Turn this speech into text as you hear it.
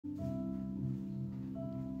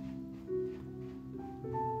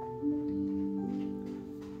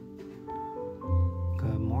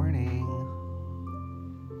morning.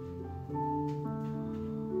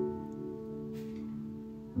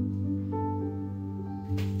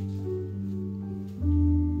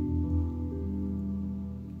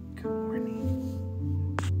 Good morning.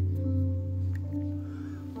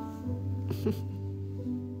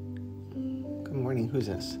 Good morning. Who's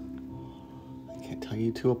this? I can't tell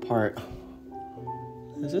you two apart.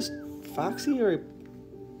 Is this Foxy or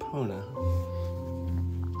Pona?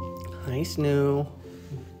 Hi, Snoo.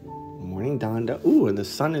 Morning, Donda. Ooh, and the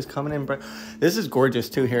sun is coming in bright. This is gorgeous,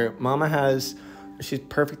 too, here. She's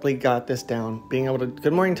perfectly got this down. Being able to,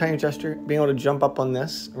 good morning, tiny gesture. Being able to jump up on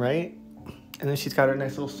this, right? And then she's got her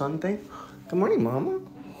nice little sun thing. Good morning, Mama.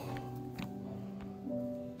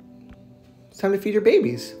 It's time to feed your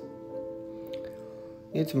babies.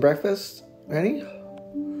 You need some breakfast? Ready?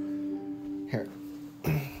 Here.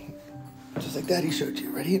 Just like Daddy showed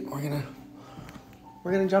you. Ready?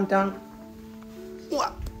 We're gonna jump down.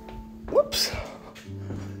 Whoops.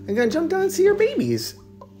 You're gonna jump down and see your babies.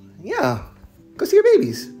 Yeah. Go see your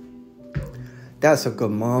babies. That's a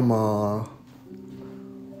good mama.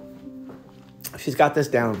 She's got this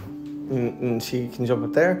down. And she can jump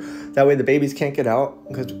up there. That way the babies can't get out.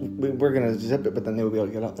 Because we're gonna zip it, but then they will be able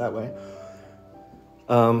to get out that way.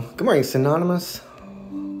 Good morning, Synonymous.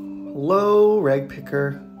 Hello, Rag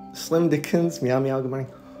Picker. Slim Dickens. Meow meow. Good morning.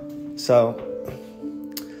 So,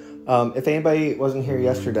 if anybody wasn't here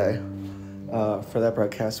yesterday for that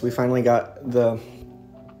broadcast, we finally got the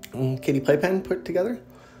kitty playpen put together,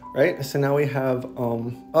 right? So now we have,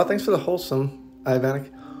 oh, thanks for the wholesome, Ivanek.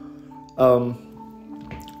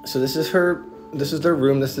 So this is their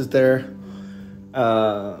room. This is their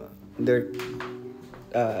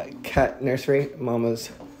cat nursery, Mama's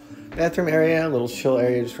bathroom area, a little chill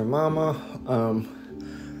area just for Mama.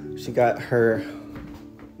 She got her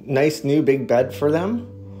nice new big bed for them,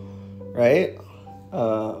 right?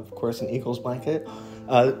 Of course, an Eagles blanket.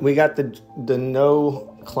 We got the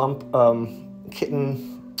no clump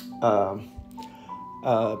kitten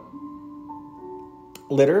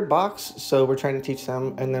litter box, so we're trying to teach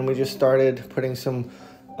them. And then we just started putting some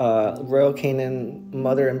Royal Canin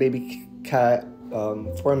mother and baby cat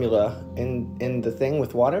formula in the thing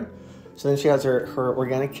with water. So then she has her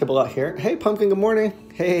organic kibble out here. Hey, Pumpkin, good morning.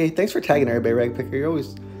 Hey, thanks for tagging everybody, Rag Picker. You're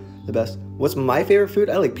always the best. What's my favorite food?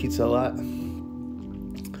 I like pizza a lot.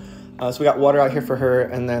 So we got water out here for her,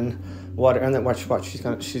 and then water, and then watch.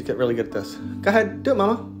 She's get really good at this. Go ahead, do it,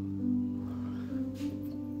 Mama.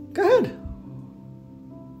 Go ahead.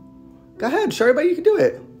 Go ahead, show everybody you can do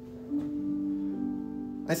it.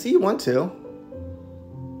 I see you want to.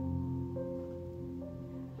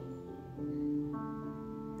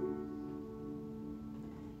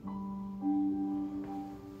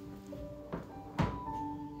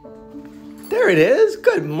 There it is.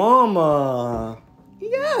 Good mama.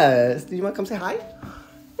 Yes. Do you want to come say hi?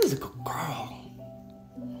 This is a good girl.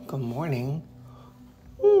 Good morning.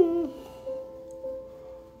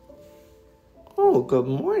 Oh, good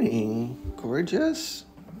morning. Gorgeous.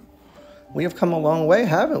 We have come a long way,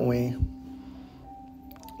 haven't we?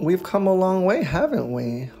 We've come a long way, haven't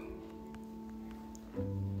we?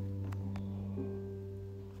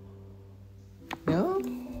 Yeah?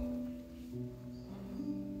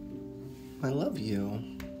 I love you.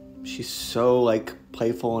 She's so, like,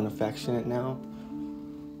 playful and affectionate now.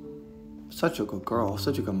 Such a good girl.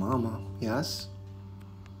 Such a good mama. Yes?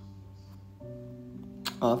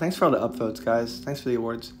 Thanks for all the upvotes, guys. Thanks for the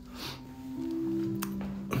awards.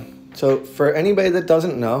 So, for anybody that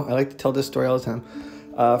doesn't know, I like to tell this story all the time.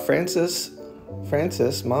 Francis,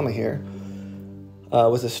 mama here,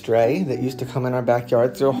 was a stray that used to come in our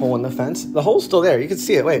backyard through a hole in the fence. The hole's still there. You can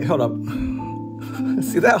see it. Wait, hold up.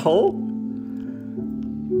 See that hole?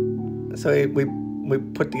 So we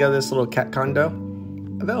put together this little cat condo,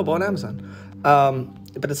 available on Amazon.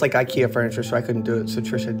 But it's like IKEA furniture, so I couldn't do it, so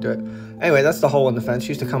Trish had to do it. Anyway, that's the hole in the fence. She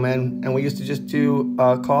used to come in, and we used to just do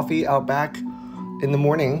coffee out back in the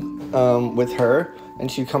morning with her,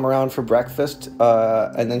 and she'd come around for breakfast,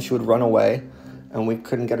 and then she would run away, and we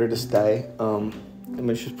couldn't get her to stay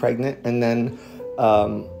when she was pregnant. And then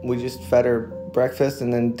we just fed her breakfast,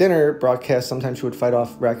 and then dinner broadcast. Sometimes she would fight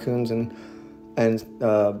off raccoons and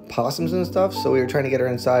possums and stuff, so we were trying to get her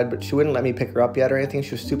inside, but she wouldn't let me pick her up yet or anything.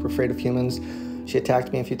 She was super afraid of humans. She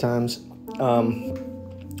attacked me a few times. And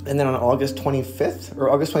then on August 25th, or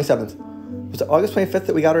August 27th, was it August 25th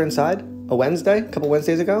that we got her inside? A Wednesday, a couple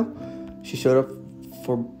Wednesdays ago? She showed up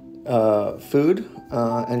for food,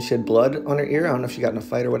 and she had blood on her ear. I don't know if she got in a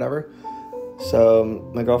fight or whatever. So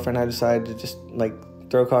my girlfriend and I decided to just, like,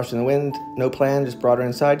 throw caution in the wind, no plan, just brought her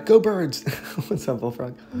inside. Go birds! What's up,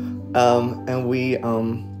 Bullfrog? And we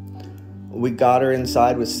we got her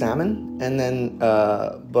inside with salmon, and then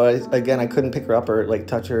but again, I couldn't pick her up or like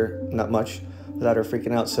touch her, not much, without her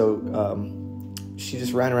freaking out. So she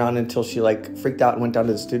just ran around until she like freaked out and went down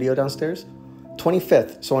to the studio downstairs.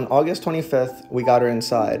 25th. So on August 25th, we got her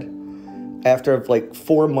inside after like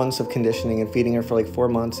 4 months of conditioning and feeding her for like 4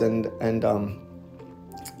 months and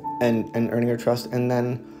earning her trust, and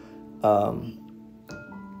then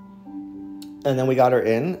we got her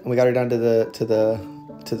in. And we got her down to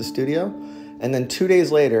the studio, and then 2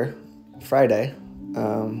 days later, Friday,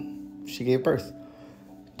 she gave birth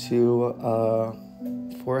to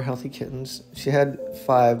 4 healthy kittens. She had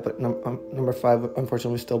 5, but number 5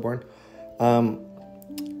 unfortunately was stillborn.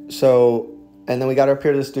 And then we got her up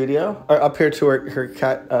here to the studio, or up here to her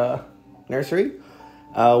cat nursery,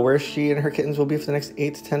 where she and her kittens will be for the next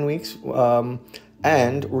 8 to 10 weeks.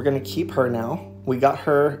 And we're gonna keep her now. We got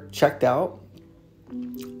her checked out,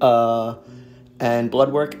 and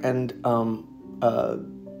blood work and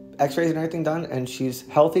X-rays and everything done, and she's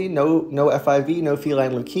healthy. No FIV, no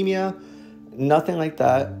feline leukemia, nothing like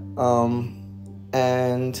that.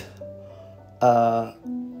 And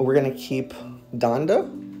we're gonna keep Donda,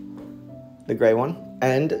 the gray one,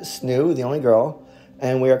 and Snoo, the only girl.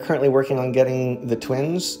 And we are currently working on getting the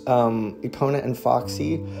twins, Epona and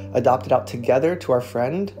Foxy, adopted out together to our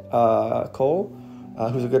friend, Cole,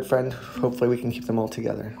 who's a good friend. Hopefully we can keep them all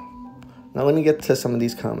together. Now let me get to some of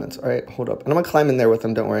these comments. All right, hold up. And I'm gonna climb in there with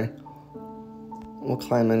them, don't worry. We'll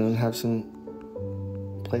climb in and have some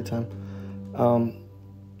playtime.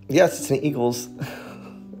 Yes, it's an Eagles.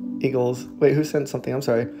 Eagles. Wait, who sent something? I'm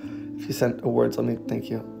sorry. If you sent awards, let me thank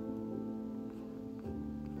you.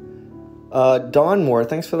 Dawn Moore,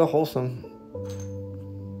 thanks for the wholesome.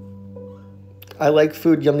 I like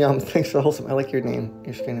food, yum yum. Thanks for the wholesome. I like your name,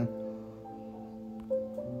 your screen name.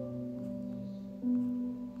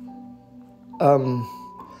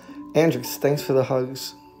 Andrix, thanks for the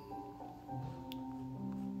hugs.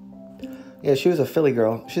 Yeah, she was a Philly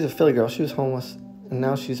girl. She's a Philly girl. She was homeless, and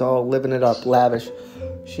now she's all living it up, lavish.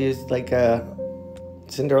 She's like a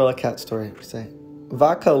Cinderella cat story, per se.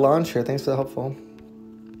 Vodka Launcher, thanks for the helpful.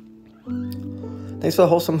 Thanks for the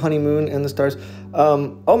wholesome honeymoon and the stars.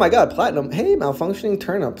 Oh my God, platinum. Hey, malfunctioning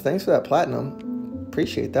turnip. Thanks for that platinum.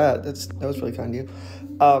 Appreciate that. That was really kind of you.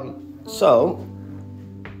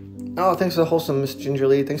 Oh, thanks for the wholesome, Miss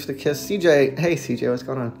Gingerly. Thanks for the kiss. CJ, hey CJ, what's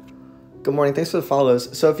going on? Good morning. Thanks for the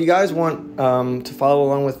follows. So if you guys want to follow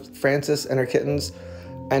along with Frances and her kittens,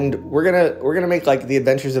 and we're gonna make like the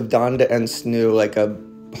adventures of Donda and Snoo like a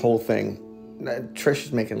whole thing. Trish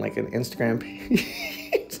is making like an Instagram page.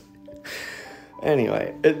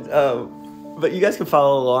 Anyway, but you guys can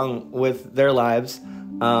follow along with their lives.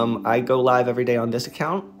 I go live every day on this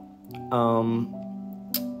account,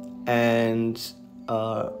 and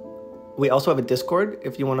we also have a Discord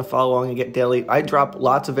if you want to follow along and get daily. I drop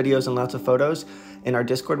lots of videos and lots of photos in our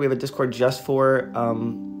Discord. We have a Discord just for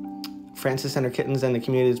Frances and her kittens, and the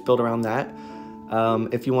community is built around that.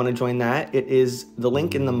 If you want to join that, it is the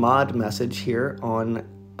link in the mod message here on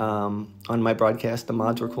my broadcast. The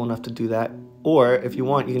mods were cool enough to do that. Or if you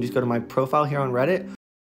want, you can just go to my profile here on Reddit.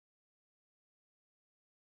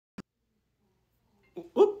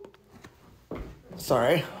 Whoop.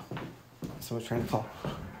 Sorry. Someone's trying to call.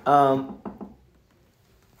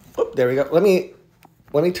 Whoop, there we go. Let me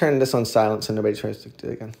turn this on silent so nobody tries to do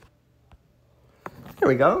it again. Here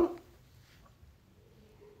we go.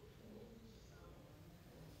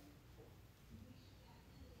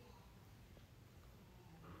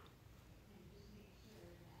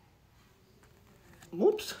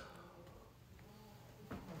 Whoops.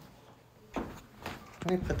 Let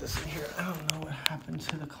me put this in here. I don't know what happened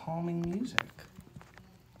to the calming music.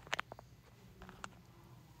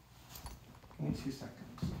 Give me 2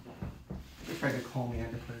 seconds. If you tried to call me, I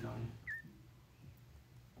had to put it on.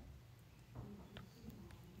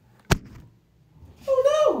 Oh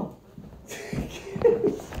no!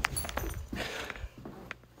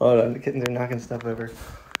 Hold on, the kittens are knocking stuff over.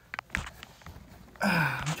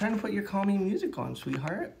 I'm trying to put your calming music on,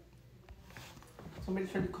 sweetheart. Somebody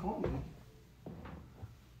tried to call me.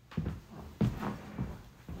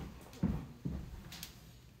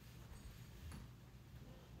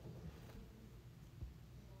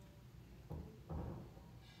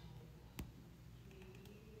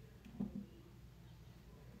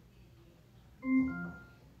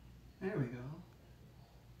 There we go.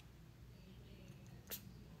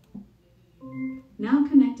 Now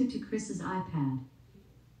connected to Chris's iPad.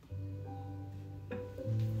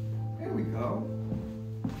 There we go.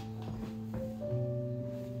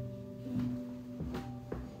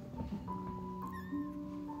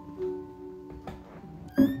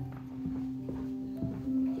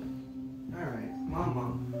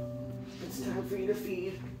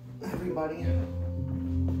 everybody. Here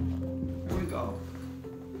we go.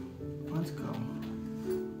 Let's go.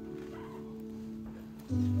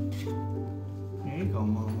 Here you go,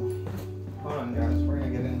 Mama. Hold on, guys. We're gonna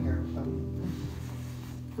get in here.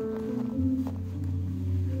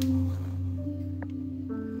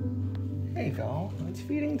 There you go. It's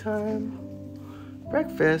feeding time.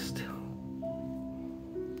 Breakfast.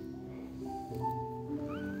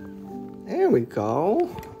 There we go.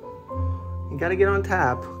 You gotta get on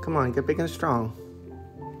tap. Come on, get big and strong.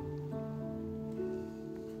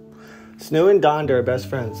 Snow and Donda are best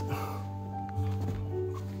friends.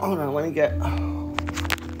 Hold on, let me get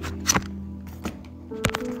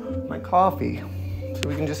my coffee so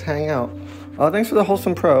we can just hang out. Oh, thanks for the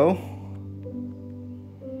Wholesome Pro.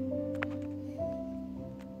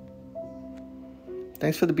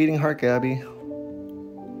 Thanks for the beating heart, Gabby.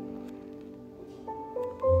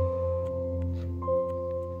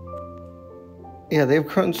 Yeah, they've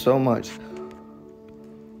grown so much.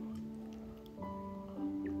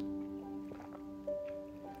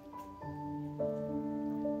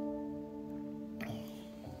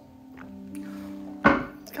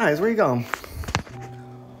 Guys, where you going?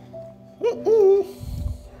 You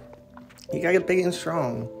gotta get big and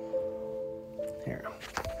strong. Here,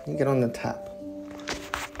 you get on the tap.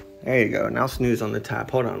 There you go. Now snooze on the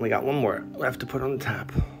tap. Hold on, we got one more left to put on the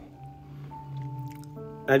tap.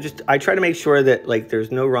 I try to make sure that like there's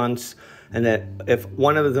no runts, and that if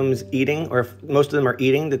one of them's eating, or if most of them are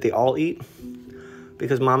eating, that they all eat,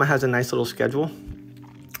 because Mama has a nice little schedule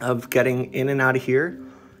of getting in and out of here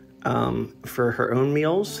for her own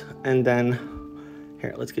meals. And then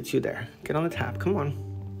here, let's get you there. Get on the tap. Come on.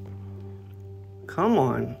 Come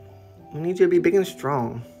on. We need you to be big and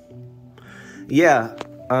strong. Yeah.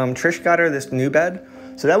 Trish got her this new bed.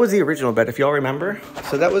 So that was the original bed, if y'all remember.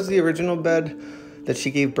 So that was the original bed that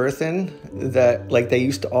she gave birth in, that like they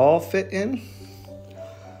used to all fit in.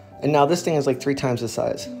 And now this thing is like 3 times the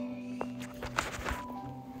size.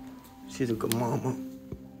 She's a good mama.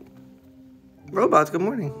 Robots, good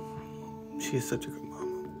morning. She is such a good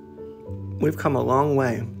mama. We've come a long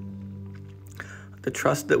way. The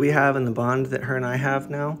trust that we have and the bond that her and I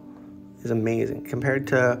have now is amazing compared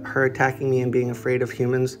to her attacking me and being afraid of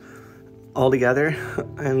humans altogether.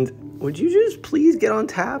 And would you just please get on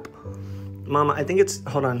tap? Mama, I think it's,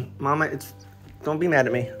 hold on. Mama, don't be mad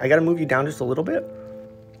at me. I gotta move you down just a little bit.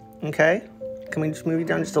 Okay? Can we just move you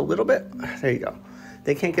down just a little bit? There you go.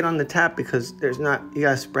 They can't get on the tap because you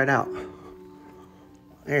gotta spread out.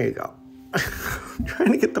 There you go. I'm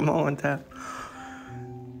trying to get them all on tap.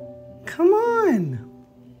 Come on.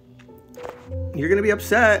 You're gonna be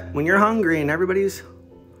upset when you're hungry and everybody's...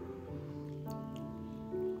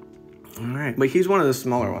 All right, but he's one of the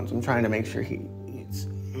smaller ones. I'm trying to make sure he eats.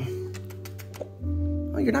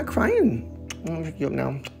 Oh, you're not crying. I'm gonna pick you up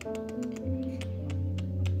now.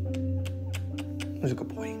 There's a good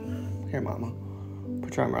boy. Here, Mama.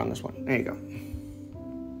 Put your arm around this one. There you go.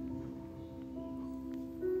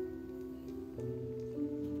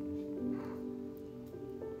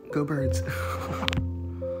 Go birds.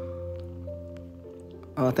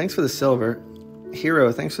 Thanks for the silver.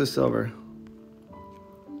 Hero, thanks for the silver.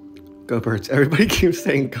 Go birds. Everybody keeps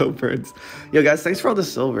saying go birds. Yo, guys, thanks for all the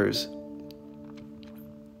silvers.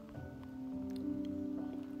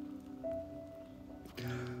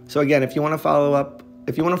 So again, if you want to follow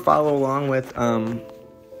along with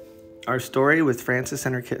our story with Frances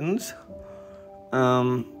and her kittens,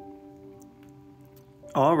 oh,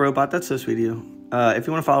 Robot, that's so sweet of you. If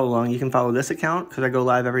you want to follow along, you can follow this account because I go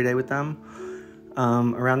live every day with them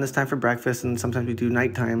around this time for breakfast, and sometimes we do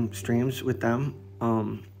nighttime streams with them.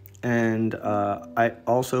 And I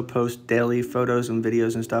also post daily photos and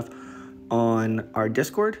videos and stuff on our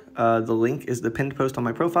Discord. The link is the pinned post on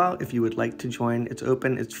my profile. If you would like to join, it's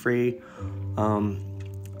open, it's free.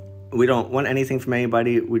 We don't want anything from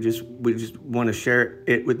anybody. We just want to share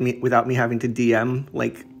it with me without me having to DM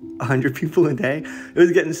like 100 people a day. It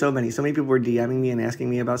was getting so many people were DMing me and asking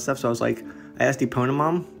me about stuff. So I was like, I asked Epona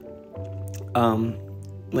Mom,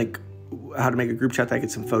 like how to make a group chat that I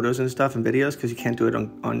get some photos and stuff and videos, because you can't do it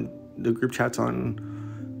on the group chats on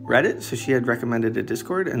Reddit. So she had recommended a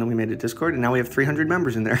Discord, and then we made a Discord, and now we have 300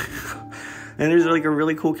 members in there. And there's like a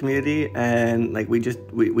really cool community, and like we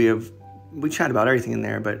chat about everything in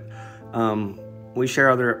there, but we share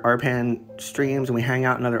other RPAN streams, and we hang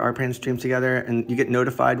out in other RPAN streams together, and you get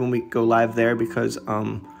notified when we go live there, because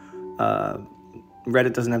Reddit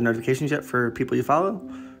doesn't have notifications yet for people you follow.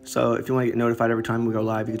 So if you want to get notified every time we go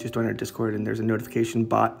live, you can just join our Discord, and there's a notification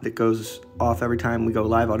bot that goes off every time we go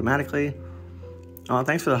live automatically. Oh,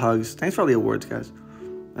 thanks for the hugs. Thanks for all the awards, guys,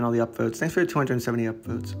 and all the upvotes. Thanks for the 270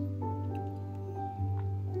 upvotes.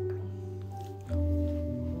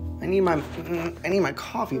 need my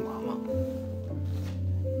coffee, Mama.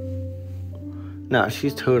 No,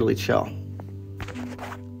 she's totally chill.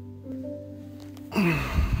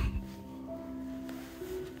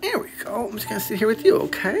 There we go. I'm just gonna sit here with you,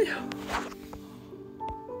 okay?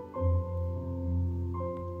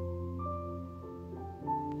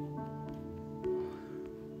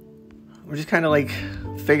 We're just kind of like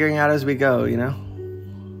figuring out as we go, you know?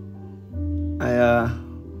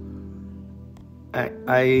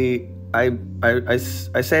 I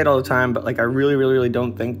say it all the time, but like I really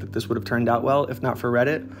don't think that this would have turned out well if not for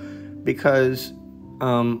Reddit, because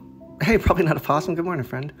hey, probably not a possum. Good morning,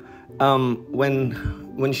 friend.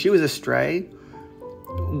 When she was a stray,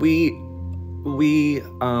 we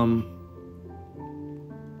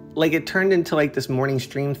like it turned into like this morning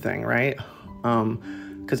stream thing, right?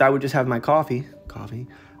 Because I would just have my coffee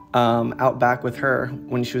out back with her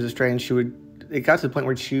when she was a stray, and it got to the point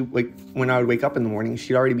where she, like, when I would wake up in the morning,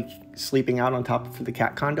 she'd already be sleeping out on top of the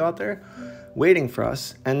cat condo out there, waiting for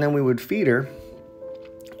us, and then we would feed her.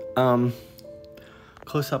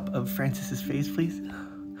 Close up of Francis's face, please.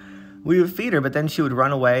 We would feed her, but then she would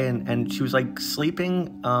run away, and she was like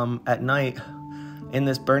sleeping at night in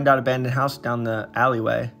this burned out abandoned house down the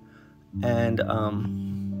alleyway, and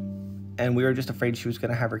we were just afraid she was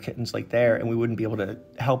gonna have her kittens like there, and we wouldn't be able to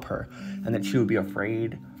help her, and that she would be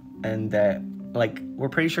afraid, and that like we're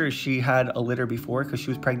pretty sure she had a litter before because she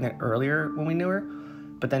was pregnant earlier when we knew her,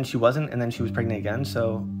 but then she wasn't, and then she was pregnant again.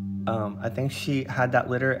 So I think she had that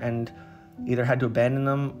litter and either had to abandon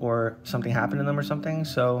them or something happened to them or something.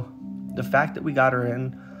 So the fact that we got her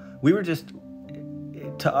in, we were just,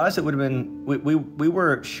 to us it would have been, we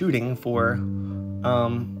were shooting for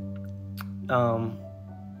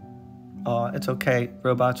it's okay,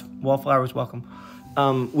 robots, wallflowers, welcome.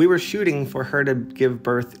 We were shooting for her to give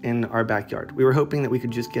birth in our backyard. We were hoping that we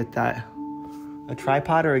could just get that, a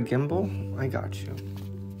tripod or a gimbal. I got you.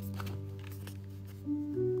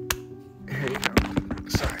 Here you go.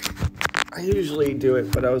 Sorry. I usually do it,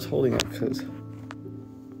 but I was holding it because...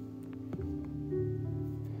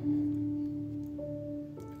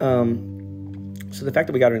 So the fact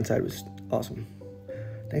that we got her inside was awesome.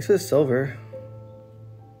 Thanks for the silver.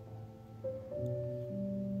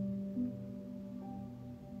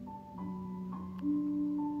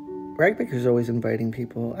 Ragbaker's always inviting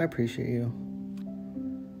people. I appreciate you.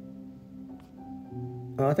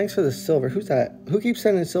 Thanks for the silver. Who's that? Who keeps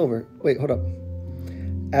sending silver? Wait, hold up.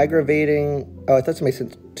 Aggravating. Oh, I thought somebody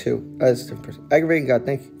sent two. That's a different person. Aggravating God.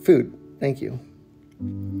 Thank you. Food. Thank you.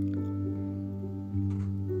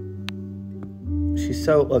 She's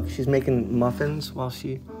so, look, she's making muffins while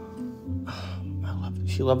she, I love it.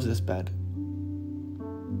 She loves this bed.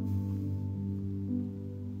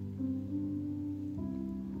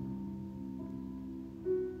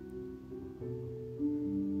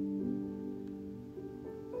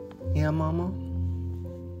 Yeah, Mama?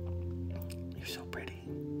 You're so pretty.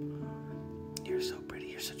 You're so pretty.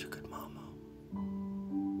 You're such a good mama.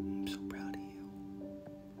 I'm so proud of you.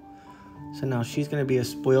 So now she's going to be a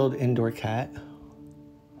spoiled indoor cat.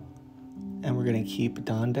 And we're going to keep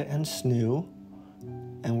Donda and Snoo.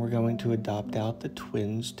 And we're going to adopt out the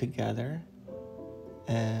twins together.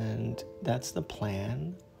 And that's the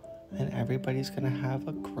plan. And everybody's going to have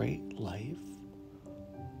a great life.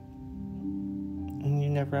 And you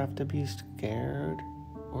never have to be scared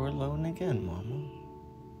or alone again, Mama.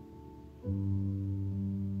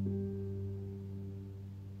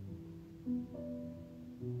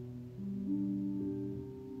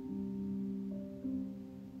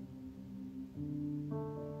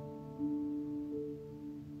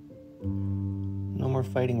 No more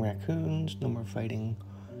fighting raccoons, no more fighting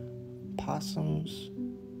possums,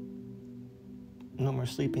 no more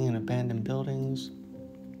sleeping in abandoned buildings.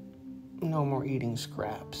 No more eating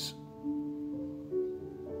scraps.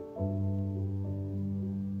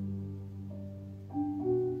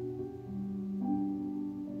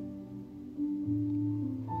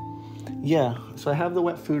 Yeah, so I have the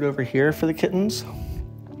wet food over here for the kittens.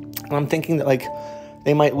 And I'm thinking that, like,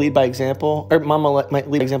 they might lead by example, or Mama might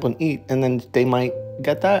lead by example and eat, and then they might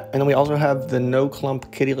get that. And then we also have the no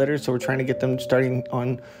clump kitty litter, so we're trying to get them starting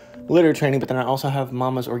on litter training, but then I also have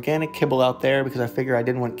Mama's organic kibble out there because I figure I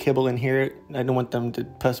didn't want kibble in here. I didn't want them to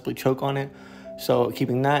possibly choke on it. So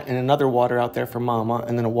keeping that, and another water out there for Mama,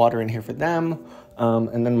 and then a water in here for them,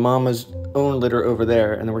 and then Mama's own litter over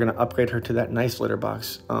there, and then we're going to upgrade her to that nice litter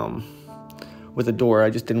box with a door. I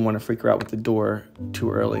just didn't want to freak her out with the door too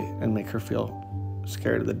early and make her feel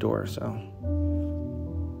scared of the door, so...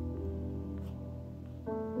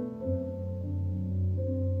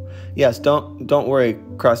 Yes, don't worry,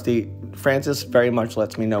 Krusty. Francis very much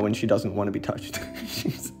lets me know when she doesn't want to be touched.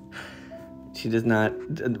 She does not.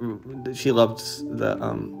 She loves the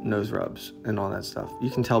nose rubs and all that stuff.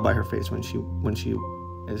 You can tell by her face when she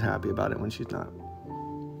is happy about it, when she's not.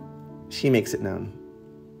 She makes it known.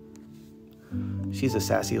 She's a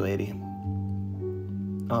sassy lady.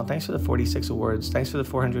 Oh, thanks for the 46 awards. Thanks for the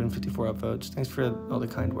 454 upvotes. Thanks for all the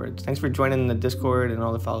kind words. Thanks for joining the Discord and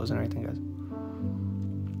all the follows and everything, guys.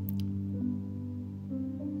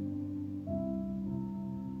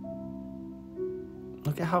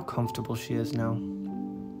 Look at how comfortable she is now.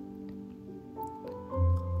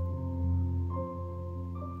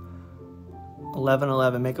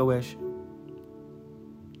 $11.11, make a wish.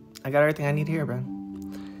 I got everything I need here, bro.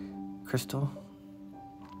 Crystal.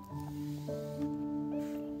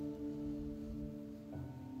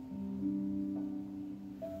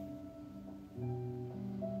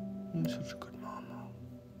 You're such a good mama.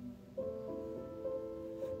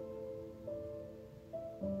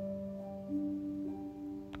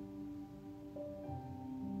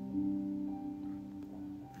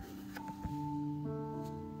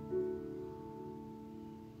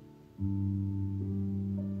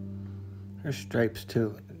 Her stripes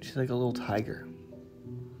too. She's like a little tiger.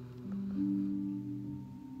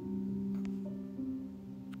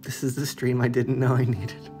 This is the stream I didn't know I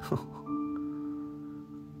needed.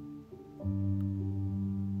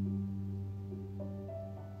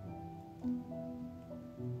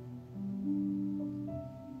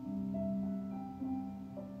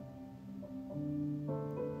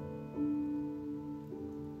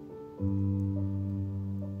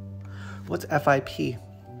 What's FIP?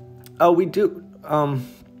 Oh, we do.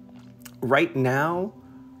 Right now,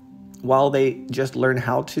 while they just learn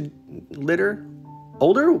how to litter,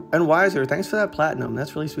 older and wiser. Thanks for that platinum.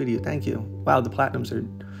 That's really sweet of you. Thank you. Wow, the platinums are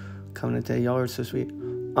coming today. Y'all are so sweet.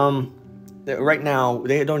 Right now,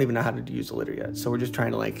 they don't even know how to use a litter yet. So we're just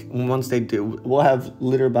trying to, like, once they do, we'll have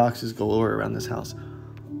litter boxes galore around this house.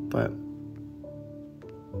 But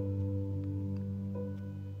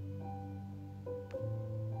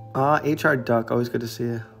HR Duck, always good to see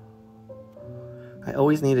you. I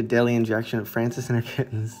always need a daily injection of Francis and her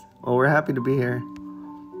kittens. Well, we're happy to be here.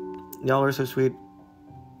 Y'all are so sweet.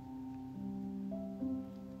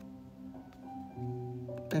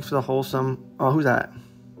 Thanks for the wholesome. Oh, who's that?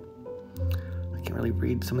 I can't really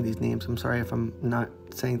read some of these names. I'm sorry if I'm not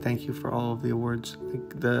saying thank you for all of the awards.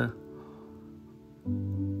 Like the...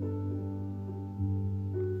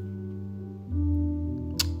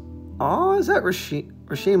 Oh, is that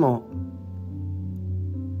Rashimo?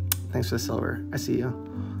 Thanks for the silver. I see you.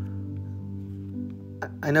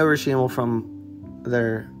 I know Rashimo from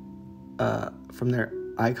their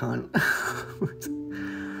icon.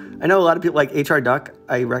 I know a lot of people like HR Duck.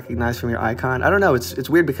 I recognize from your icon. I don't know. It's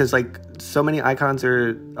weird because like so many icons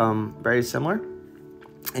are very similar,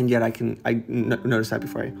 and yet I noticed that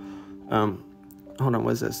before. Hold on.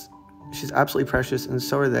 What is this? She's absolutely precious, and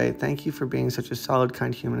so are they. Thank you for being such a solid,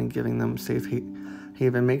 kind human and giving them safe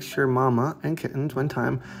haven. Make sure Mama and kittens, one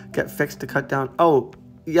time, get fixed to cut down. Oh,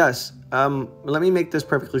 yes. Let me make this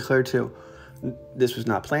perfectly clear, too. This was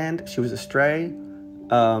not planned. She was a stray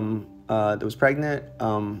that was pregnant.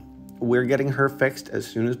 We're getting her fixed as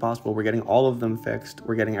soon as possible. We're getting all of them fixed.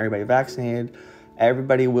 We're getting everybody vaccinated.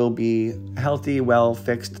 Everybody will be healthy, well,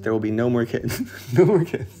 fixed. There will be no more kittens. No more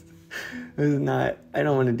kids. This is not... I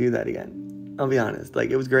don't want to do that again. I'll be honest. Like,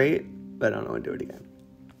 it was great, but I don't want to do it again.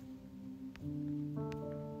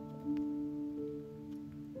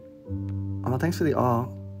 Oh, thanks for the awe.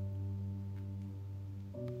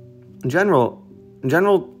 In general,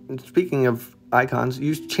 speaking of icons,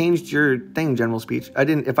 you changed your thing, general speech. I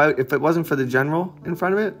didn't... If it wasn't for the general in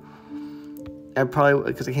front of it, I probably...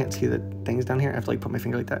 Because I can't see the things down here. I have to, like, put my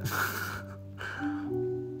finger like that.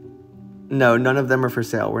 No, none of them are for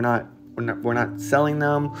sale. We're not selling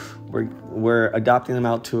them. We're adopting them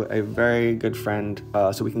out to a very good friend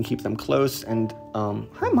so we can keep them close. And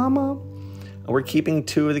hi, Mama. We're keeping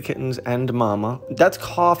 2 of the kittens and Mama. That's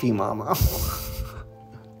Coffee, Mama.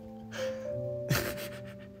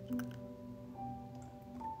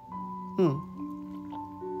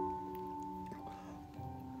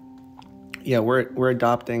 Yeah, we're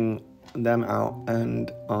adopting them out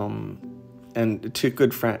and to a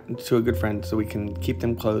good friend so we can keep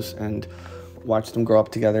them close and watch them grow up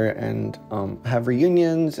together and have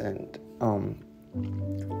reunions and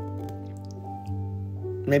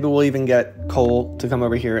maybe we'll even get Cole to come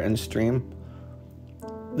over here and stream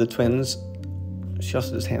the twins. She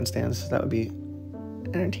also does handstands, so that would be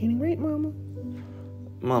entertaining, right, Mama?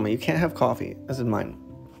 Mama, you can't have coffee. This is mine.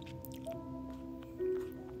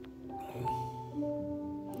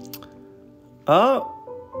 Oh,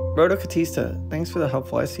 Roto Catista, thanks for the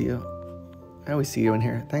helpful. I see you. I always see you in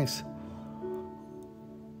here. Thanks.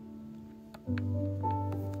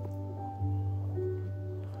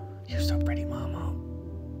 You're so pretty, Mama.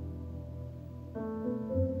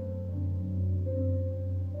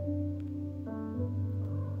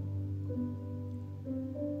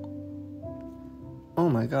 Oh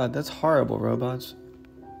my God, that's horrible, robots.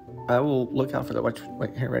 I will look out for that. Wait,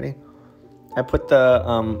 here, ready? I put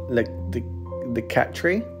the cat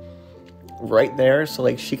tree right there, so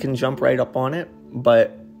like she can jump right up on it,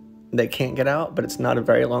 but they can't get out. But it's not a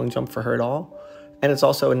very long jump for her at all, and it's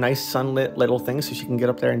also a nice sunlit little thing, so she can get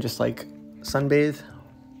up there and just like sunbathe.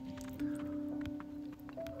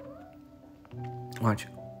 Watch.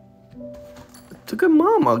 It's a good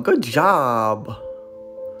mama. Good job.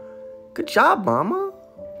 Good job, Mama.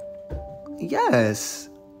 Yes.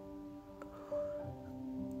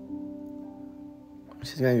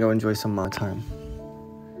 She's gonna go enjoy some mom time.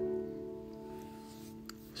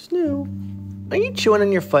 Snoo, are you chewing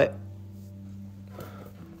on your foot?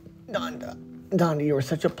 Donda, you were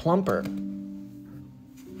such a plumper.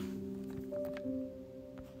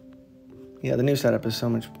 Yeah, the new setup is so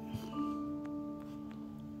much.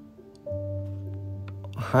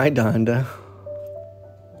 Hi, Donda.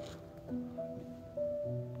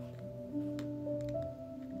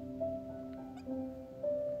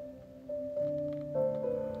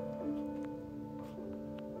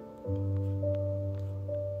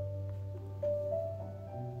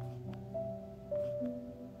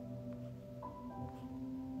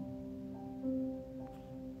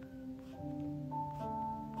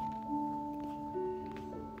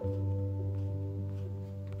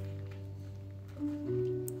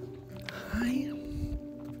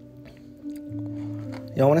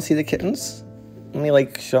 Y'all want to see the kittens? Let me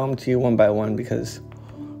like show them to you one by one because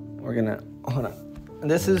we're gonna, hold on.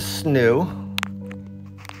 This is Snoo.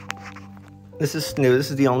 This is Snoo.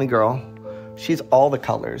 This is the only girl. She's all the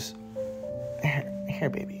colors.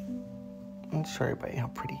 Here, baby. Let's show everybody how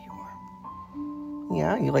pretty you are.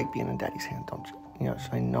 Yeah, you like being in Daddy's hand, don't you? Yes,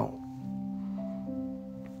 I know.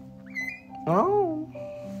 Oh.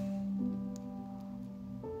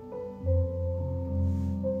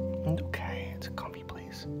 Okay, it's a comfy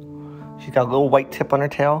place. She's got a little white tip on her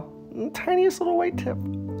tail. Tiniest little white tip.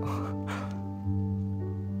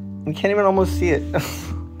 You can't even almost see it.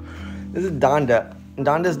 This is Donda.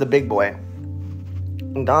 Donda's the big boy.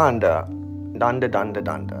 Donda.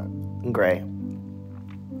 Gray.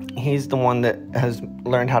 He's the one that has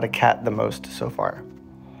learned how to cat the most so far.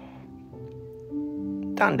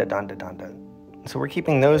 Donda. So we're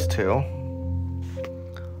keeping those two.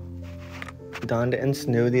 Donda and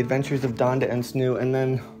Snoo. The Adventures of Donda and Snoo. And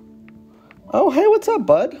then... Oh, hey, what's up,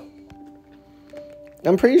 bud?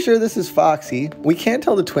 I'm pretty sure this is Foxy. We can't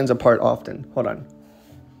tell the twins apart often. Hold on.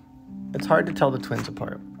 It's hard to tell the twins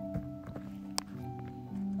apart.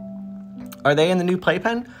 Are they in the new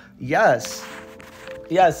playpen? Yes.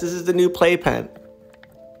 Yes, this is the new playpen.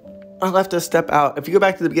 I'll have to step out. If you go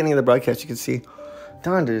back to the beginning of the broadcast, you can see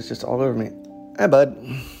Donda is just all over me. Hey, bud.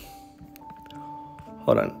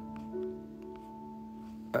 Hold on.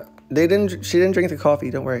 She didn't drink the coffee.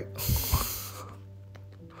 Don't worry.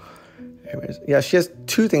 Anyways, yeah, she has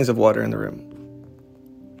 2 things of water in the room.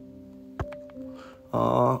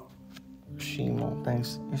 Aw, Shimo,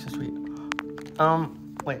 thanks. You're so sweet.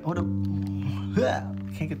 Wait, hold up.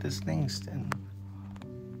 Can't get this thing stand.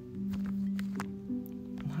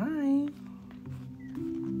 Hi.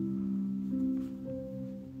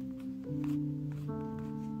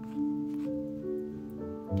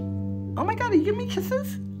 Oh my God, are you giving me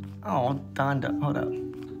kisses? Oh, Donda, hold up.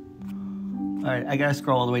 All right, I gotta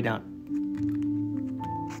scroll all the way down.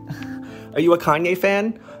 Are you a Kanye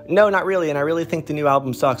fan? No, not really, and I really think the new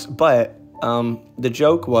album sucks. But the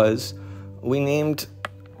joke was, we named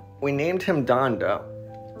him Donda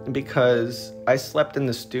because I slept in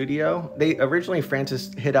the studio. Originally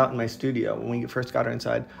Frances hid out in my studio when we first got her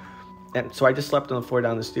inside, and so I just slept on the floor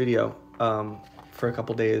down in the studio for a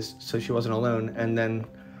couple days, so she wasn't alone. And then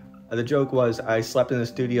the joke was I slept in the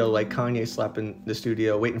studio like Kanye slept in the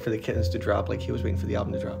studio, waiting for the kittens to drop, like he was waiting for the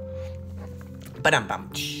album to drop.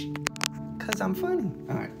 Cause I'm funny.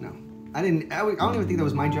 All right, no, I don't even think that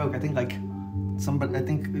was my joke. I think like somebody. I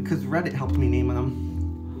think because Reddit helped me name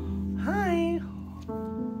them. Hi.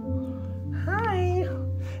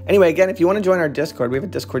 Anyway, again, if you want to join our Discord, we have a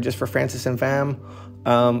Discord just for Francis and Fam.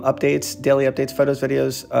 Updates, daily updates, photos,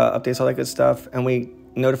 videos, updates, all that good stuff, and we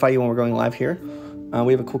notify you when we're going live here.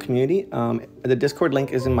 We have a cool community. The Discord link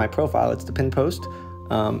is in my profile. It's the pinned post.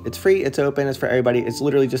 It's free. It's open. It's for everybody. It's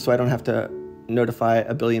literally just so I don't have to notify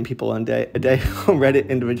a billion people a day on Reddit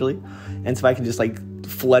individually, and so I can just like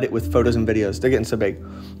flood it with photos and videos. They're getting so big.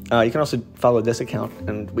 You can also follow this account,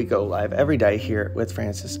 and we go live every day here with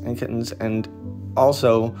Francis and Kittens. And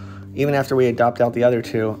also, even after we adopt out the other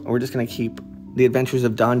two, we're just going to keep the adventures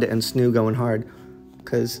of Donda and Snoo going hard.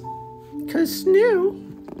 Because Snoo's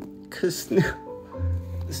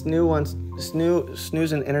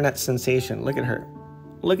an internet sensation. Look at her.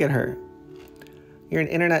 Look at her. You're an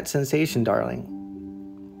internet sensation, darling.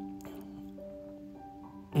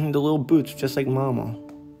 And the little boots, just like Mama.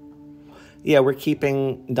 Yeah, we're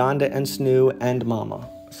keeping Donda and Snoo and Mama.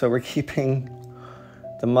 So we're keeping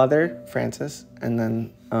the mother, Francis, and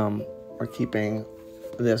then we're keeping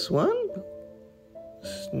this one,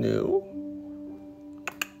 Snoo,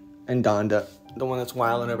 and Donda, the one that's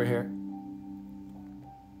wilding over here.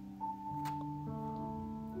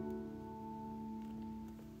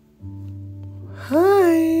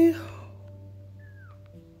 Hi.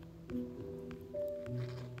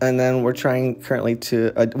 And then we're trying currently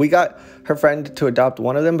to, we got her friend to adopt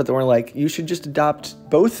one of them, but then we're like, you should just adopt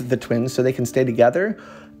both the twins so they can stay together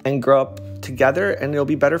and grow up together, and it'll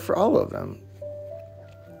be better for all of them.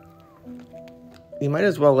 You might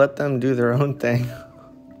as well let them do their own thing.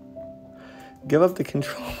 Give up the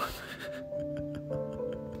control.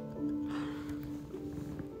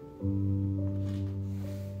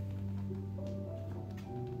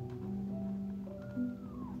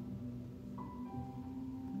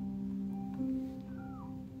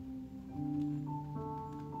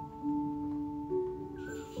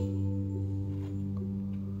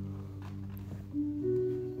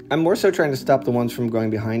 I'm more so trying to stop the ones from going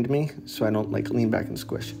behind me so I don't like lean back and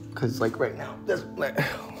squish. Because like right now, this.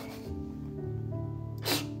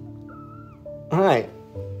 Alright.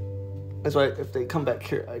 That's why if they come back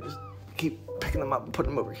here, I just keep picking them up and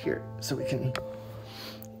putting them over here so we can.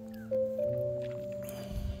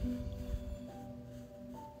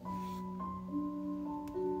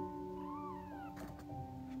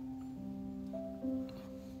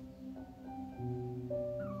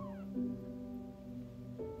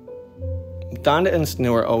 Donda and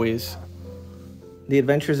Snoo are always... The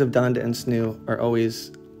adventures of Donda and Snoo are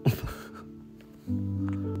always...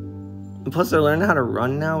 Plus, they're learning how to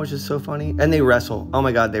run now, which is so funny. And they wrestle. Oh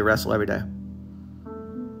my god, they wrestle every day.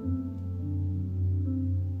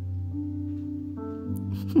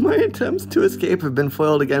 My attempts to escape have been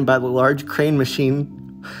foiled again by the large crane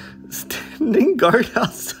machine standing guard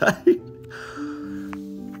outside.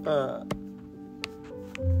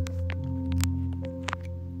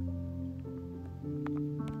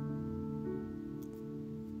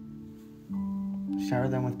 Shower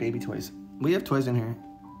them with baby toys. We have toys in here.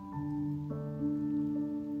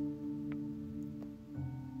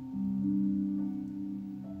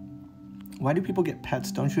 Why do people get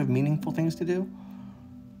pets? Don't you have meaningful things to do?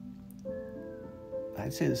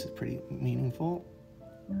 I'd say this is pretty meaningful.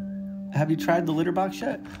 Have you tried the litter box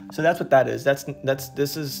yet? So that's what that is.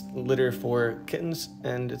 This is litter for kittens,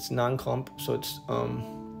 and it's non-clump, so it's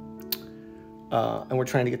and we're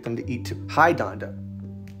trying to get them to eat too. Hi, Donda.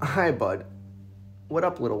 Hi, bud. What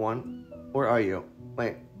up, little one? Where are you?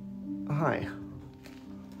 Wait. Hi.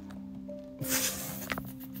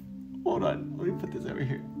 Hold on. Let me put this over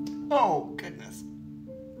here. Oh, goodness.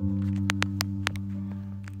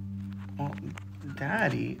 Oh,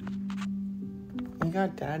 Daddy. We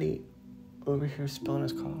got Daddy over here spilling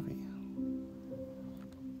his coffee.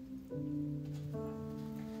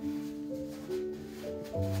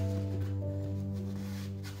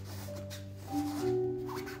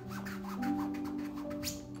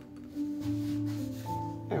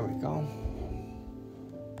 There we go.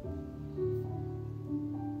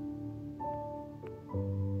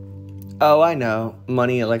 Oh, I know.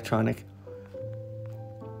 Money electronic.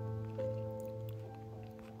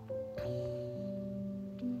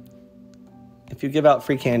 If you give out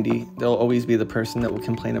free candy, there'll always be the person that will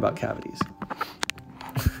complain about cavities.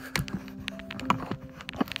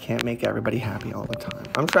 Can't make everybody happy all the time.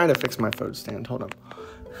 I'm trying to fix my photo stand. Hold on.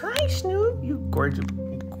 Hi, Snoop. You gorgeous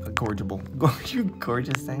thing.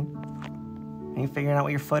 Are you figuring out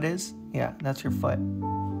what your foot is? Yeah, that's your foot.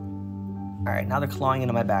 All right, now they're clawing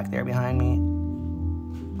into my back. They're behind me.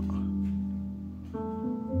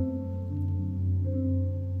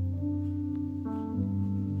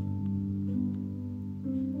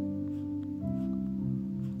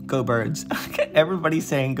 Go birds. Everybody's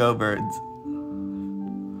saying go birds.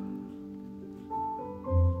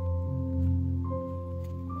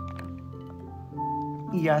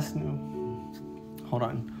 Yes, no. Hold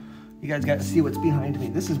on. You guys got to see what's behind me.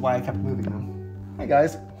 This is why I kept moving them. Hi,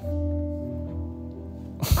 guys.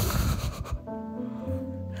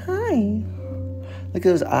 Hi. Look at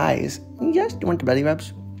those eyes. Yes, do you want the belly rubs?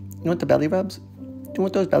 You want the belly rubs? Do you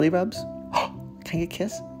want those belly rubs? Can I get a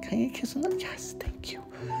kiss? Can Can I get a kiss on the... Yes, thank you.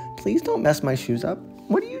 Please don't mess my shoes up.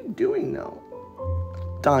 What are you doing now?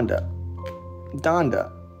 Donda.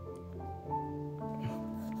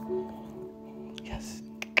 Yes.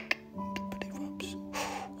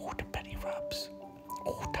 The Betty rubs.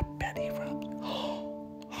 Oh, the Betty rubs.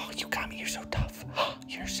 Oh, you got me. You're so tough.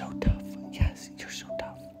 You're so tough. Yes, you're so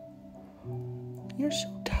tough. You're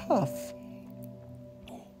so tough.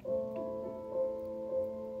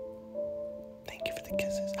 Thank you for the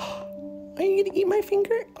kisses. Are you gonna eat my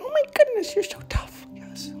finger? Oh my goodness, you're so tough.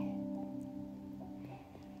 Yes.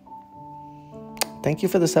 Thank you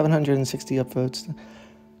for the 760 upvotes.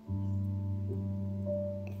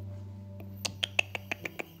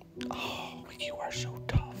 Oh, you are so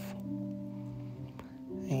tough.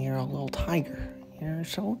 And you're a little tiger. You're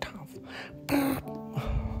so tough. Burp.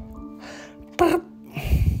 Burp.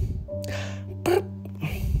 Burp.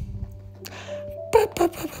 Burp,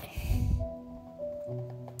 burp, burp.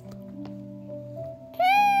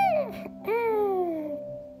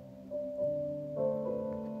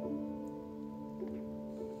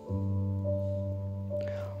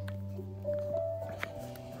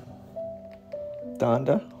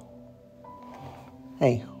 Donda.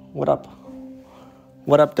 Hey, what up?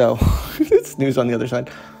 What up, though? It's news on the other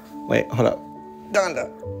side. Wait, hold up.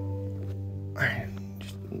 Donda. All right.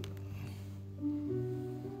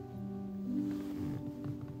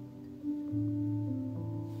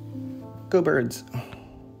 Go birds.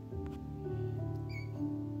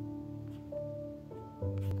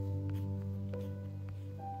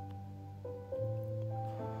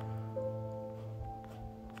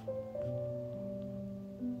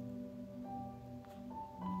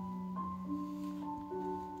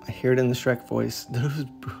 I hear it in the Shrek voice. Those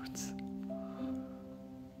boots.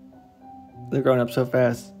 They're growing up so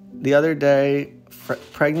fast. The other day,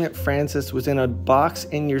 pregnant Frances was in a box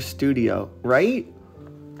in your studio, right?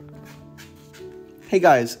 Hey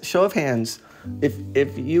guys, show of hands.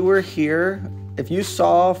 If you were here, if you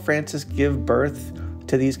saw Frances give birth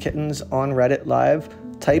to these kittens on Reddit Live,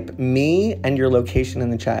 type me and your location in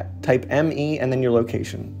the chat. Type ME and then your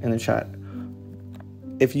location in the chat.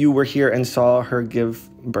 If you were here and saw her give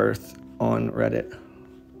birth on Reddit.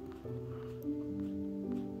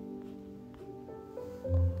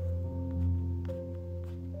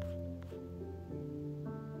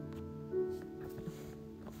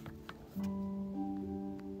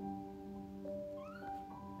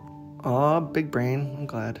 Aw, big brain. I'm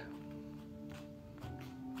glad.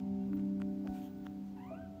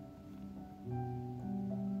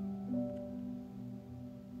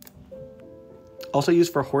 Also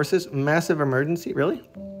used for horses. Massive emergency. Really?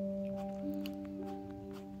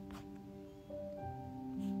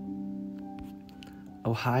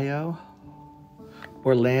 Ohio.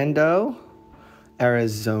 Orlando.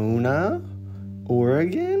 Arizona.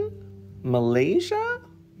 Oregon. Malaysia.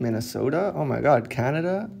 Minnesota. Oh my God.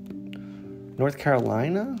 Canada. North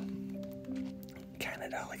Carolina.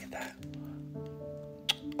 Canada. Look at that.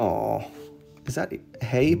 Oh. Is that...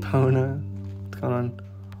 Hey, Pona. What's going on?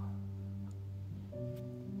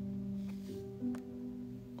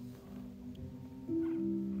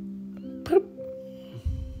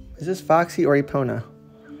 Is this Foxy or Epona?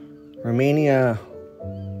 Romania.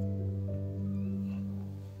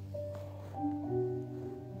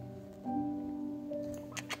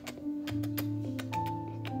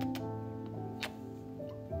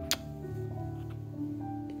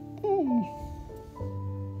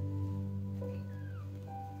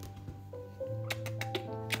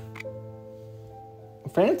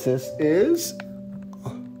 Frances is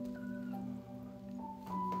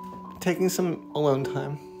taking some alone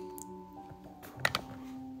time.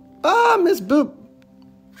 Ah, Miss Boop.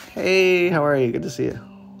 Hey, how are you? Good to see you.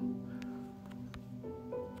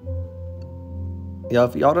 Yo,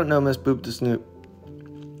 if y'all don't know Miss Boop the Snoop,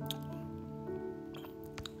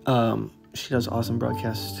 she does awesome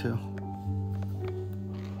broadcasts too.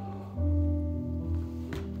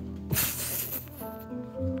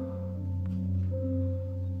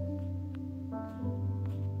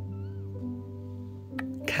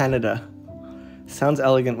 Canada. Sounds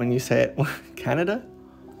elegant when you say it. Canada?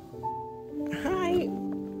 Hi.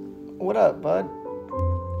 What up, bud?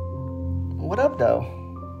 What up, though?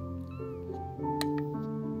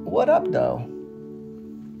 What up, though?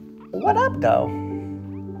 What up, though?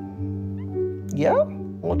 Yeah?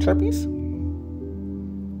 Little chirpies?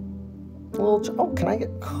 Oh, can I get...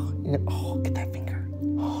 Oh, get that finger.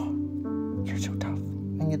 Oh, you're so tough.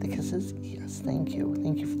 Can I get the kisses? Yes, thank you.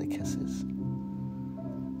 Thank you for the kisses.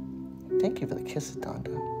 Thank you for the kisses,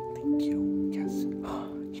 Donda. Thank you. Yes.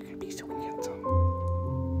 You're gonna be so handsome.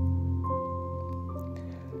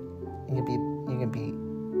 You're gonna be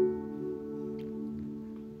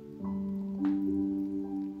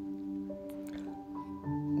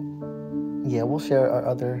yeah, we'll share our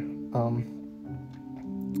other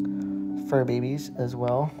fur babies as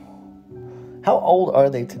well. How old are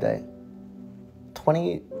they today?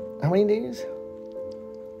 20, how many days?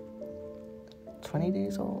 20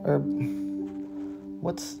 days old? Or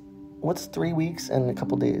what's 3 weeks and a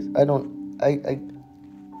couple days?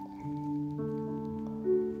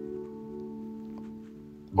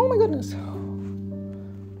 Oh my goodness.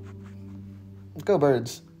 Go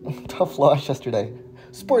Birds. Tough loss yesterday.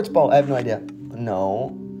 Sports ball, I have no idea.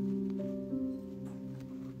 No.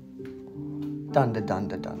 Dunda,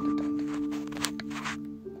 dunda, dunda, dunda.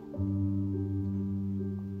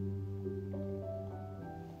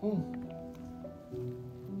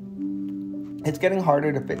 It's getting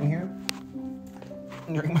harder to fit in here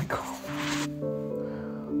during my call.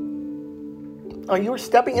 Oh, you were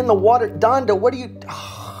stepping in the water. Donda, what are you...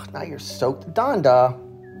 Oh, now you're soaked. Donda.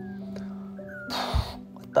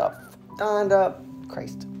 What the... Donda.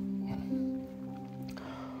 Christ.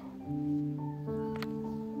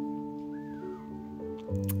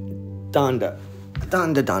 Donda.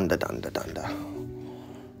 Donda, donda, donda, donda.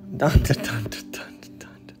 Donda, donda, donda,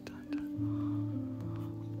 donda,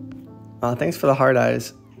 donda. Thanks for the hard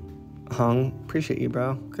eyes, Hung. Appreciate you,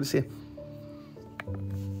 bro. Good to see you.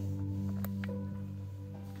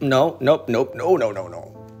 No, nope, nope, no, no, no,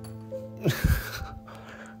 no.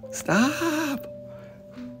 Stop.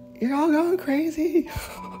 You're all going crazy.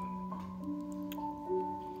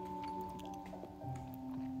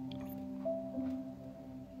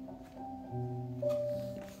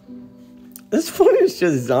 This phone is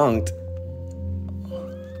just zonked.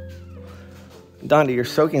 Donda, you're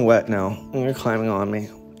soaking wet now. And you're climbing on me.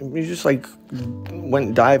 You just like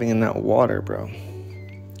went diving in that water, bro.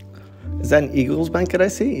 Is that an eagle's blanket I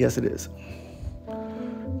see? Yes, it is.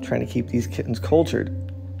 I'm trying to keep these kittens cultured.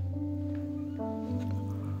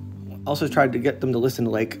 Also tried to get them to listen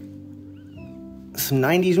to like some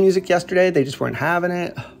 90s music yesterday. They just weren't having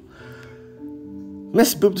it.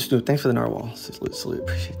 Miss Boop the Snoop, thanks for the narwhal. Salute,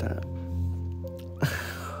 appreciate that.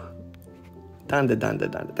 Donda, donda,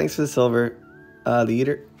 donda. Thanks for the silver. The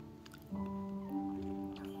eater.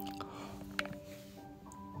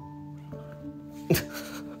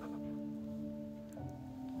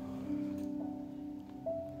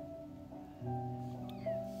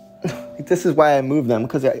 This is why I move them,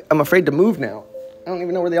 because I'm afraid to move now. I don't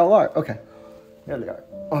even know where they all are. Okay. There they are.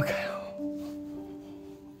 Okay.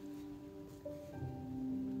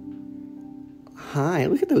 Hi,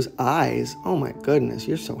 look at those eyes. Oh my goodness,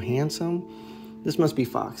 you're so handsome. This must be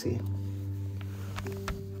Foxy.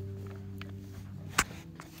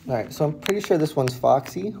 All right, so I'm pretty sure this one's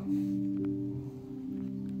Foxy.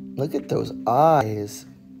 Look at those eyes.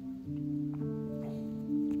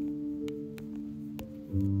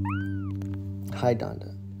 Hi,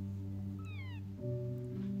 Donda.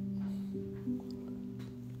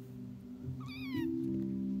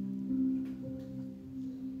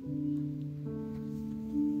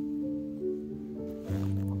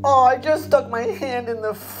 Oh, I just stuck my hand in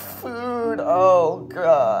the food. Oh,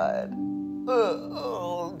 God.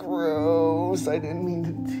 Oh, gross. I didn't mean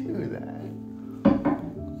to do that.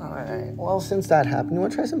 All right. Well, since that happened, you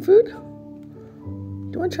want to try some food? Do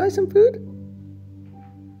you want to try some food?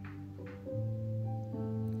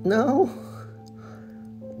 No?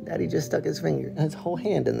 Daddy just stuck his whole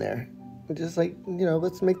hand in there. Just like, you know,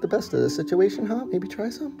 let's make the best of the situation, huh? Maybe try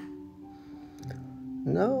some?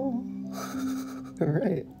 No? All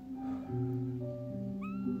right.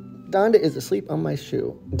 Donda is asleep on my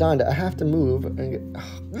shoe. Donda, I have to move and get...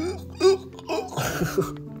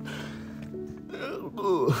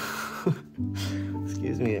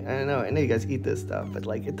 Excuse me. I know you guys eat this stuff, but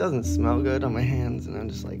like it doesn't smell good on my hands, and I'm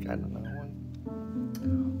just like, I don't know.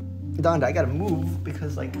 Donda, I gotta move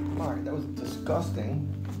because like, alright, that was disgusting.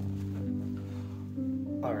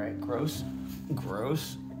 Alright, gross.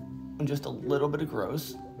 Gross. Just a little bit of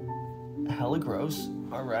gross. Hella gross.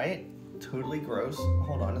 Alright. Totally gross.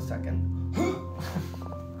 Hold on a second.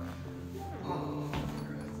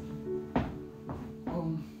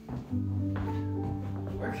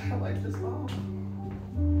 Where can I wipe this off?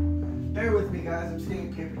 Bear with me, guys. I'm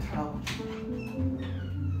seeing a paper towel.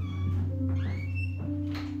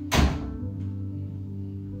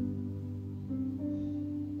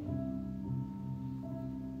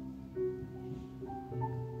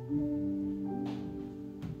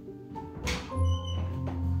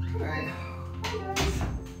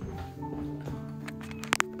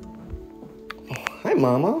 Hi,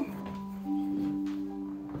 Mama.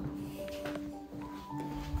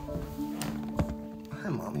 Hi,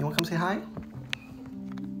 Mom. You want to come say hi?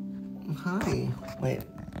 Hi. Wait.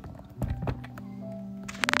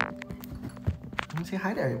 Come say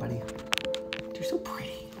hi to everybody. You're so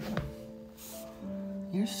pretty.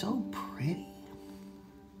 You're so pretty.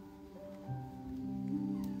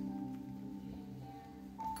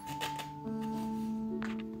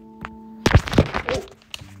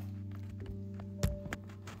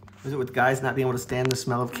 Was it with guys not being able to stand the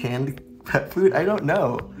smell of canned pet food? I don't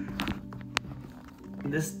know.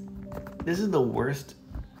 This is the worst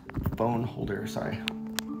phone holder, sorry.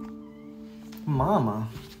 Mama.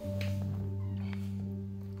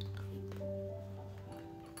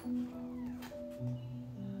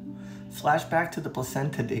 Flashback to the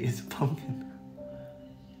placenta days, pumpkin.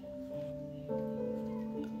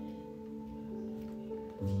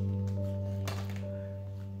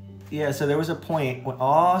 Yeah, so there was a point when,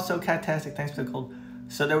 oh, so catastic, thanks for the cold.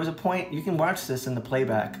 So there was a point, you can watch this in the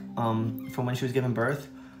playback from when she was giving birth,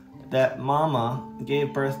 that Mama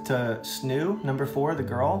gave birth to Snoo, number 4, the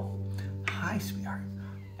girl. Hi, sweetheart.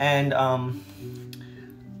 And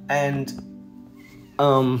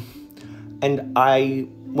I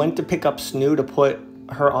went to pick up Snoo to put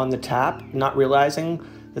her on the tap, not realizing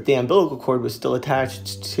that the umbilical cord was still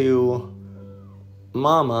attached to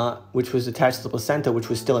Mama, which was attached to the placenta, which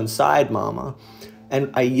was still inside Mama.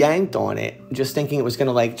 And I yanked on it, just thinking it was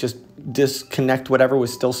gonna like just disconnect whatever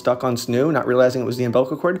was still stuck on Snoo, not realizing it was the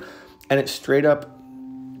umbilical cord. And it straight up,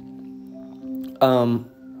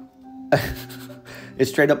 it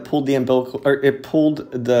straight up pulled the umbilical, or it pulled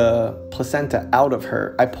the placenta out of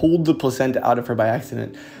her. I pulled the placenta out of her by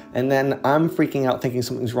accident. And then I'm freaking out thinking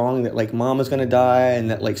something's wrong, that like Mama's gonna die and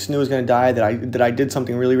that like Snoo is gonna die, that I did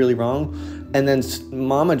something really, really wrong. And then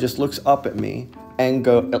Mama just looks up at me and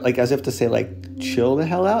go, like as if to say like, chill the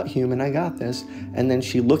hell out, human, I got this. And then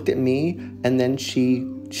she looked at me and then she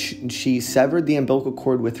severed the umbilical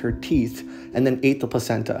cord with her teeth and then ate the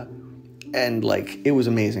placenta. And like, it was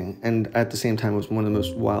amazing. And at the same time, it was one of the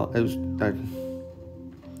most wild,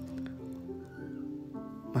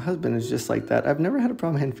 my husband is just like that. I've never had a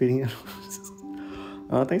problem hand feeding animals.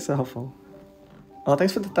 Oh, thanks, so helpful. Oh,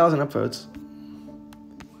 thanks for the 1,000 upvotes.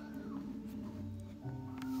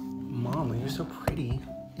 Mama, you're so pretty.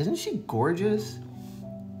 Isn't she gorgeous?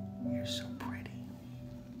 You're so pretty.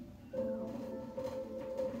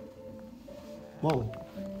 Whoa.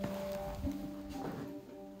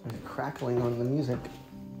 There's crackling on the music.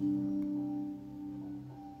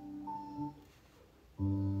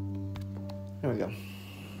 There we go.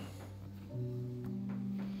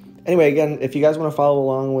 Anyway, again, if you guys want to follow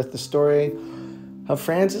along with the story of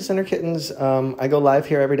Frances and her kittens, I go live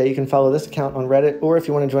here every day. You can follow this account on Reddit, or if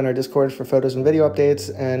you want to join our Discord for photos and video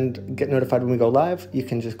updates and get notified when we go live, you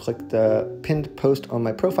can just click the pinned post on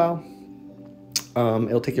my profile.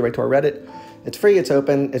 It'll take you right to our Reddit. It's free, it's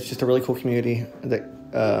open, it's just a really cool community. That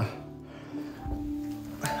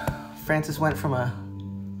Frances went from a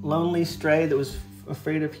lonely stray that was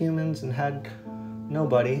afraid of humans and had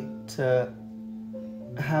nobody to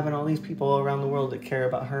having all these people around the world that care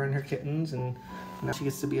about her and her kittens, and now she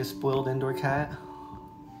gets to be a spoiled indoor cat.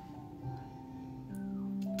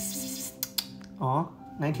 Aw,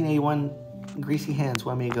 1981 greasy hands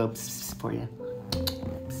want me to go for you.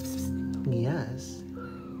 Yes.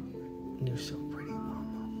 You're so pretty, Mama.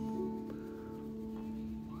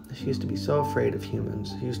 She used to be so afraid of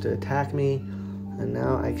humans. She used to attack me, and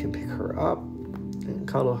now I can pick her up and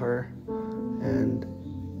cuddle her and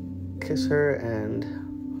kiss her and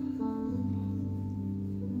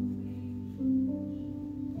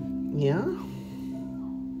yeah.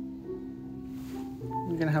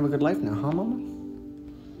 You're gonna have a good life now, huh, Mama?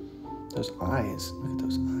 Those eyes. Look at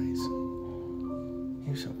those eyes.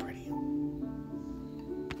 You're so pretty.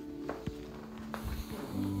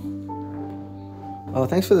 Oh,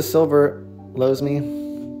 thanks for the silver, Losme.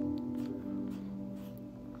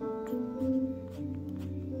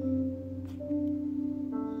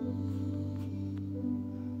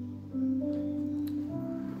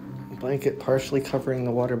 Blanket partially covering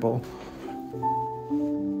the water bowl.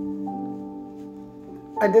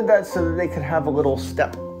 I did that so that they could have a little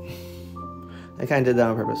step. I kind of did that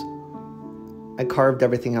on purpose. I carved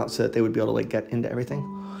everything out so that they would be able to like get into everything.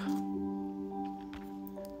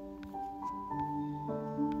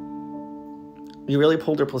 You really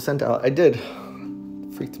pulled her placenta out. I did.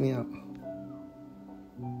 Freaked me out.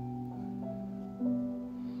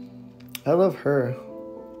 I love her.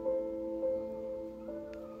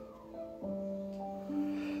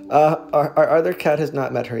 Our other cat has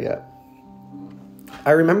not met her yet.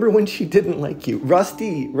 I remember when she didn't like you.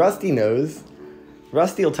 Rusty knows.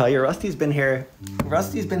 Rusty will tell you. Rusty's been here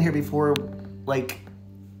before, like,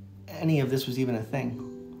 any of this was even a thing.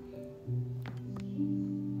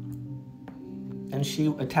 And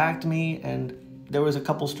she attacked me, and there was a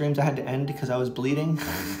couple streams I had to end because I was bleeding.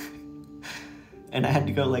 and I had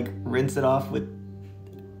to go like rinse it off with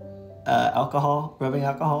rubbing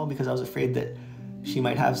alcohol, because I was afraid that she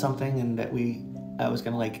might have something and that I was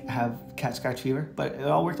gonna like have cat scratch fever. But it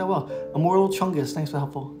all worked out well. Immortal Chungus, thanks for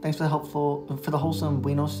the wholesome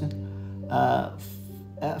buenos.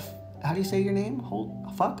 How do you say your name?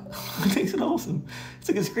 Fuck. Thanks for the wholesome. It's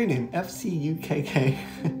like a screen name. FCUKK.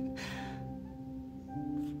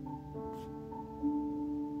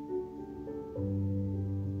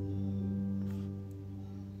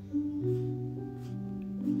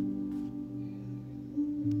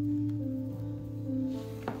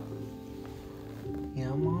 Yeah,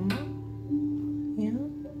 mama? Yeah?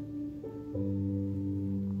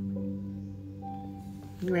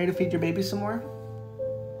 You ready to feed your baby some more?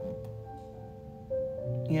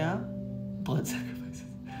 Yeah? Blood sacrifices.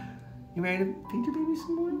 You ready to feed your baby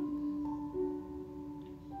some more?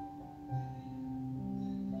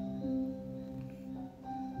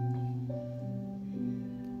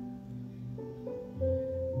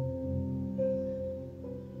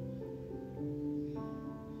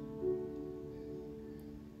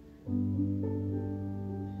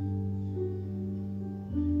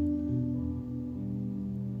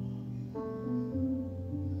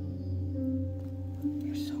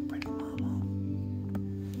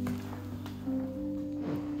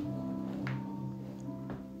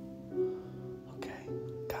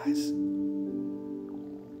 Guys,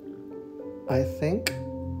 I think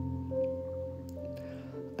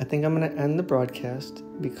I'm gonna end the broadcast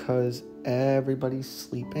because everybody's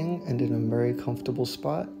sleeping and in a very comfortable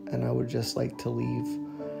spot, and I would just like to leave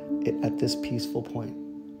it at this peaceful point.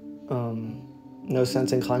 No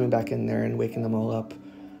sense in climbing back in there and waking them all up.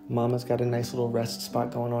 Mama's got a nice little rest spot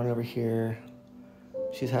going on over here.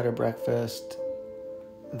 She's had her breakfast.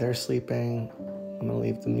 They're sleeping. I'm gonna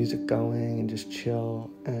leave the music going and just chill,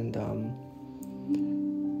 and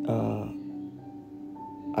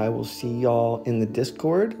I will see y'all in the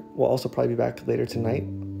Discord. We'll also probably be back later tonight,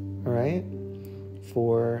 all right,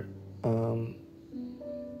 for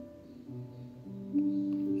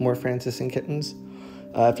more Francis and Kittens.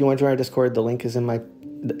 If you want to join our Discord, the link is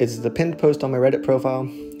it's the pinned post on my Reddit profile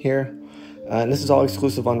here, and this is all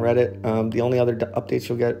exclusive on Reddit. The only other updates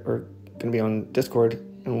you'll get are gonna be on Discord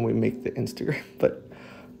and when we make the Instagram. But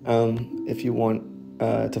if you want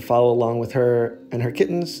to follow along with her and her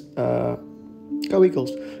kittens, go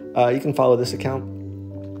Eagles. You can follow this account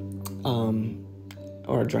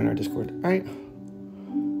or join our Discord. All right.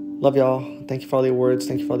 Love y'all. Thank you for all the awards.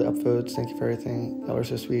 Thank you for all the upvotes. Thank you for everything. Y'all are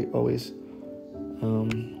so sweet always.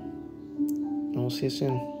 And we'll see you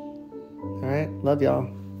soon. All right. Love y'all.